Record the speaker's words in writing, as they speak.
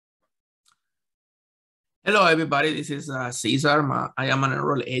Hello, everybody. This is Cesar. I am an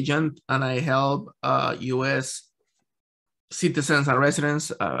enrolled agent, and I help U.S. citizens and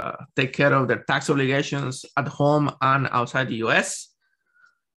residents take care of their tax obligations at home and outside the U.S.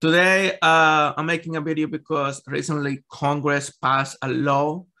 Today, I'm making a video because recently Congress passed a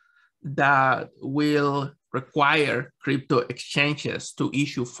law that will require crypto exchanges to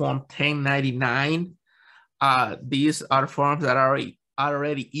issue Form 1099. These are forms that are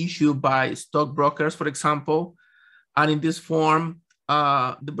already issued by stockbrokers, for example. And in this form,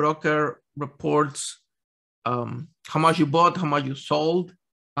 the broker reports how much you bought, how much you sold,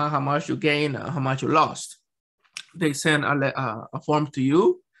 how much you gained, how much you lost. They send a form to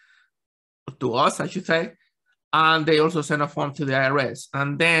you, to us, I should say, and they also send a form to the IRS.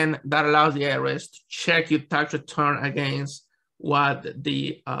 And then that allows the IRS to check your tax return against what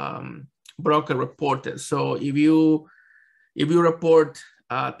the broker reported. So if you report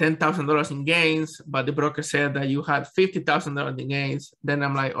 $10,000 in gains, but the broker said that you had $50,000 in gains, then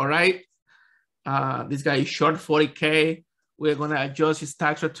I'm like, all right, this guy is short 40K. We're gonna adjust his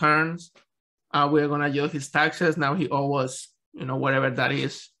tax returns. We're gonna adjust his taxes. Now he owes us, whatever that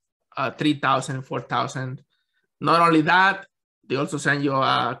is, 3,000, 4,000. Not only that, they also send you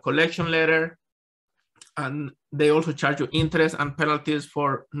a collection letter, and they also charge you interest and penalties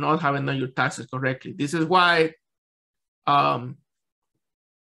for not having done your taxes correctly. This is why if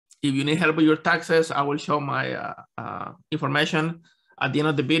you need help with your taxes, I will show my information at the end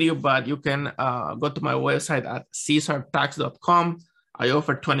of the video, but you can go to my website at cesartax.com. I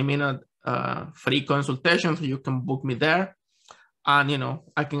offer 20-minute free consultation, so you can book me there. And,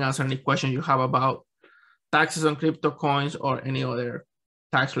 I can answer any question you have about taxes on crypto coins or any other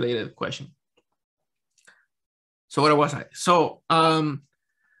tax-related question. So where was I? So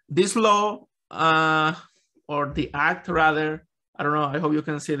this law, or the act rather, I don't know, I hope you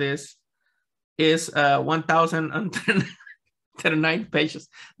can see this, is 1,039 pages.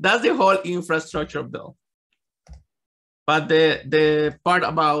 That's the whole infrastructure bill. But the part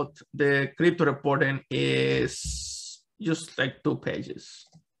about the crypto reporting is just like 2 pages,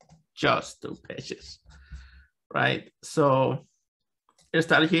 just 2 pages, right? So let's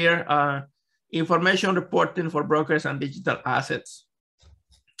start here. Information reporting for brokers and digital assets.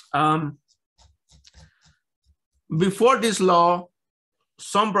 Before this law,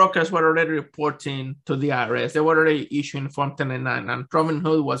 some brokers were already reporting to the IRS. They were already issuing Form 1099, and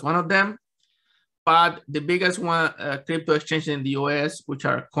Robinhood was one of them. But the biggest one, crypto exchanges in the US, which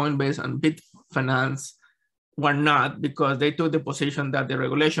are Coinbase and Bitfinance, were not, because they took the position that the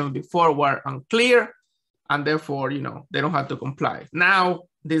regulations before were unclear, and therefore, they don't have to comply. Now,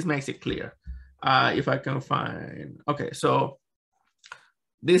 this makes it clear. If I can find, okay, so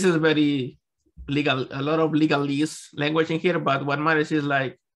this is very legal, a lot of legalese language in here, but what matters is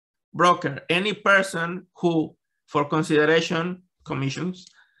like broker, any person who, for consideration commissions,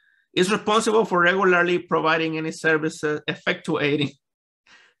 is responsible for regularly providing any services effectuating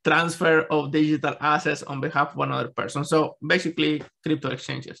transfer of digital assets on behalf of another person. So basically crypto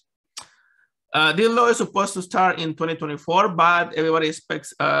exchanges. This law is supposed to start in 2024, but everybody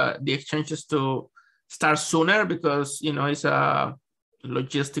expects the exchanges to start sooner because, it's a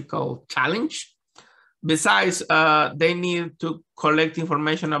logistical challenge. Besides, they need to collect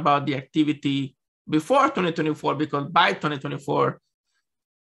information about the activity before 2024, because by 2024,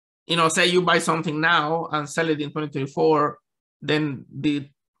 say you buy something now and sell it in 2024, then the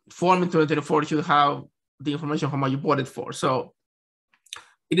form in 2024 should have the information how much you bought it for. So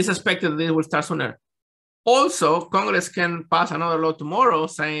it is expected that it will start sooner. Also, Congress can pass another law tomorrow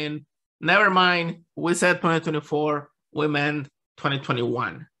saying, never mind, we said 2024, we meant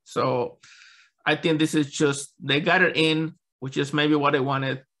 2021. So I think this is just, they got it in, which is maybe what they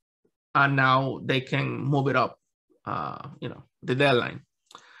wanted, and now they can move it up, the deadline.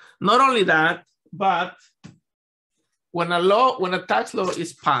 Not only that, but when a tax law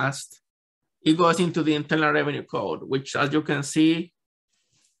is passed, it goes into the Internal Revenue Code, which, as you can see,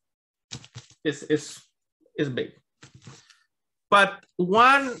 is big. But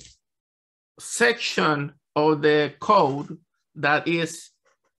one section of the code that is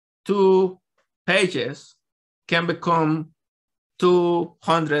 2 pages can become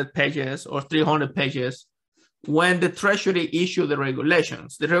 200 pages or 300 pages when the Treasury issue the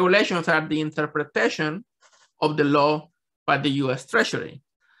regulations. The regulations are the interpretation of the law by the US Treasury.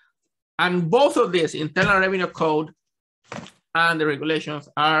 And both of these, Internal Revenue Code and the regulations,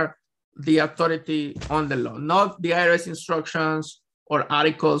 are the authority on the law, not the IRS instructions or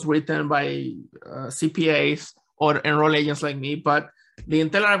articles written by CPAs or enrolled agents like me, but the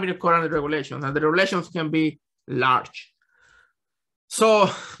Internal Revenue Code and the regulations. And the regulations can be large. So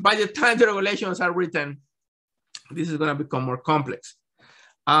by the time the regulations are written, this is going to become more complex.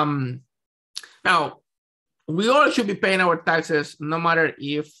 Now, we all should be paying our taxes no matter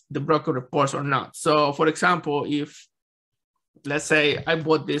if the broker reports or not. So for example, if let's say I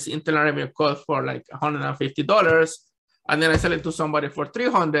bought this Internal Revenue Code for like $150 and then I sell it to somebody for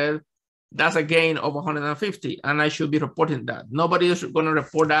 $300, that's a gain of $150 and I should be reporting that. Nobody is going to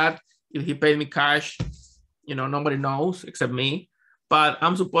report that. If he paid me cash, you know, nobody knows except me, but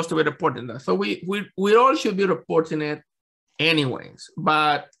I'm supposed to be reporting that. So we all should be reporting it anyways,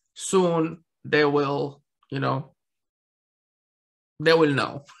 but soon they will, you know, they will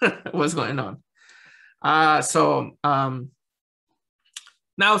know what's going on. Now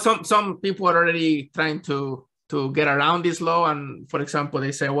some people are already trying to get around this law. And for example,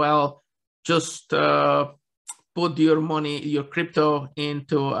 they say, well, just put your money, your crypto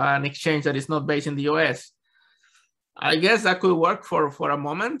into an exchange that is not based in the US. I guess that could work for a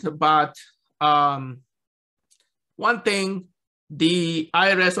moment, but one thing, the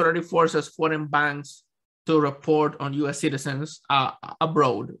IRS already forces foreign banks to report on US citizens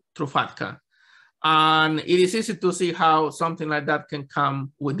abroad through FATCA. And it is easy to see how something like that can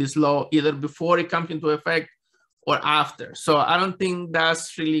come with this law, either before it comes into effect or after. So I don't think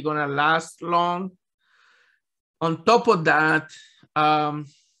that's really gonna last long. On top of that,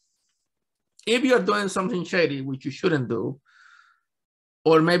 if you're doing something shady, which you shouldn't do,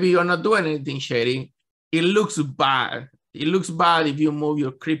 or maybe you're not doing anything shady, it looks bad. It looks bad if you move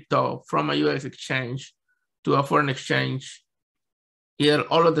your crypto from a US exchange to a foreign exchange, either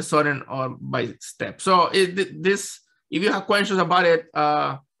all of a sudden or by step. So if you have questions about it,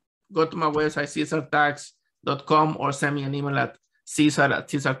 go to my website, caesartax.com, or send me an email at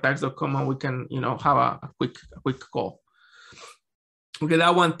caesar@caesartax.com, and we can, you know, have a quick call. Okay,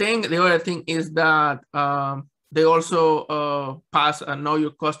 that one thing. The other thing is that they also pass a know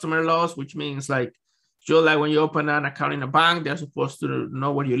your customer laws, which means like, just like when you open an account in a bank, they're supposed to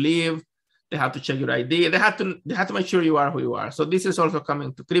know where you live. They have to check your ID. They have to make sure you are who you are. So this is also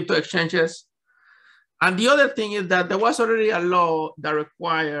coming to crypto exchanges. And the other thing is that there was already a law that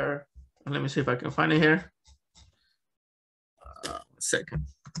require, let me see if I can find it here. One second.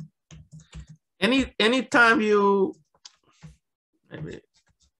 Anytime you,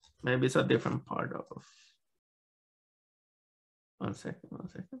 maybe it's a different part of, one second.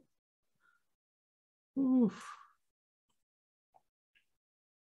 Oof.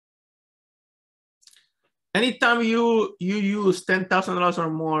 Anytime you use $10,000 or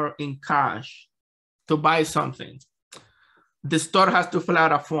more in cash to buy something, the store has to fill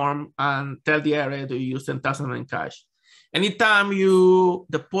out a form and tell the IRS that you use $10,000 in cash. Anytime you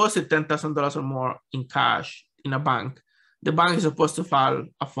deposit $10,000 or more in cash in a bank, the bank is supposed to file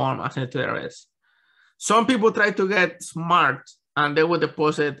a form and send it to the IRS. Some people try to get smart and they will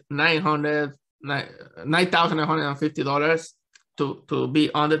deposit $9,950 to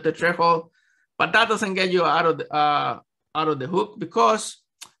be under the threshold, but that doesn't get you out of the hook, because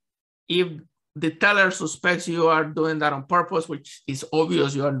if the teller suspects you are doing that on purpose, which is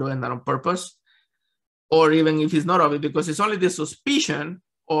obvious you are doing that on purpose, or even if it's not obvious, because it's only the suspicion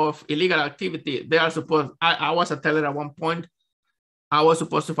of illegal activity, they are supposed, I was a teller at one point, I was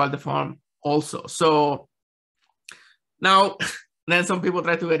supposed to file the form also. So now, then some people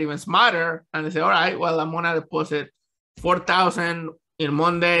try to get even smarter and they say, all right, well, I'm gonna deposit 4,000 in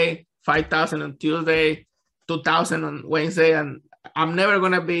Monday, 5,000 on Tuesday, 2,000 on Wednesday, and I'm never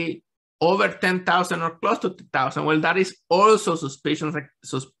gonna be over 10,000 or close to 2,000. Well, that is also suspicious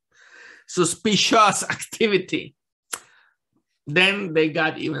activity. Then they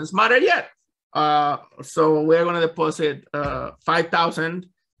got even smarter yet. So we're gonna deposit 5,000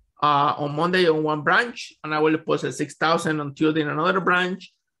 on Monday on one branch, and I will deposit 6,000 on Tuesday in another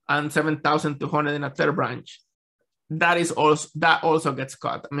branch, and 7,200 in a third branch. That also gets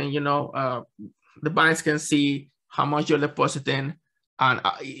caught. I mean, you know, the banks can see how much you're depositing, and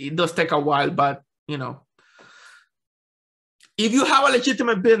it does take a while, but you know, if you have a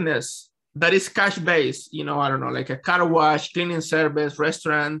legitimate business that is cash-based, you know, I don't know, like a car wash, cleaning service,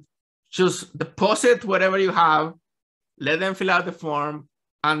 restaurant, just deposit whatever you have, let them fill out the form,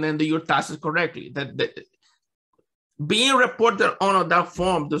 and then do your taxes correctly. Being reported on that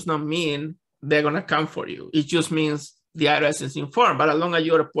form does not mean they're gonna come for you. It just means the IRS is informed. But as long as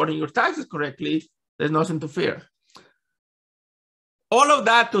you're reporting your taxes correctly, there's nothing to fear. All of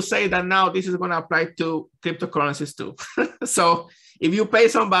that to say that now this is gonna apply to cryptocurrencies too. So if you pay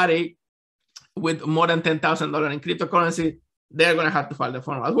somebody with more than $10,000 in cryptocurrency, they're gonna have to file the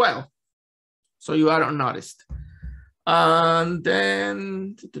form as well. So you are unnoticed. And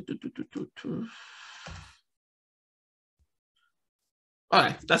then, all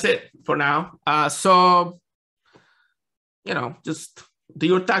right, that's it for now. So you know, just do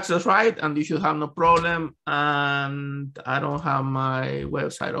your taxes right, and you should have no problem. And I don't have my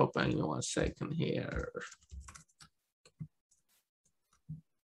website open. Give me 1 second here.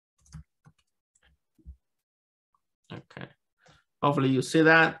 Okay. Hopefully you see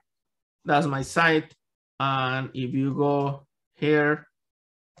that. That's my site. And if you go here,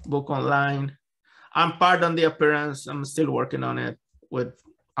 book online, I'm pardon the appearance. I'm still working on it with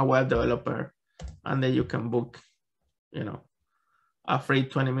a web developer. And then you can book, you know, a free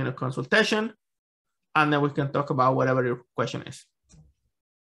 20-minute consultation. And then we can talk about whatever your question is.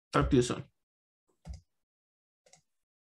 Talk to you soon.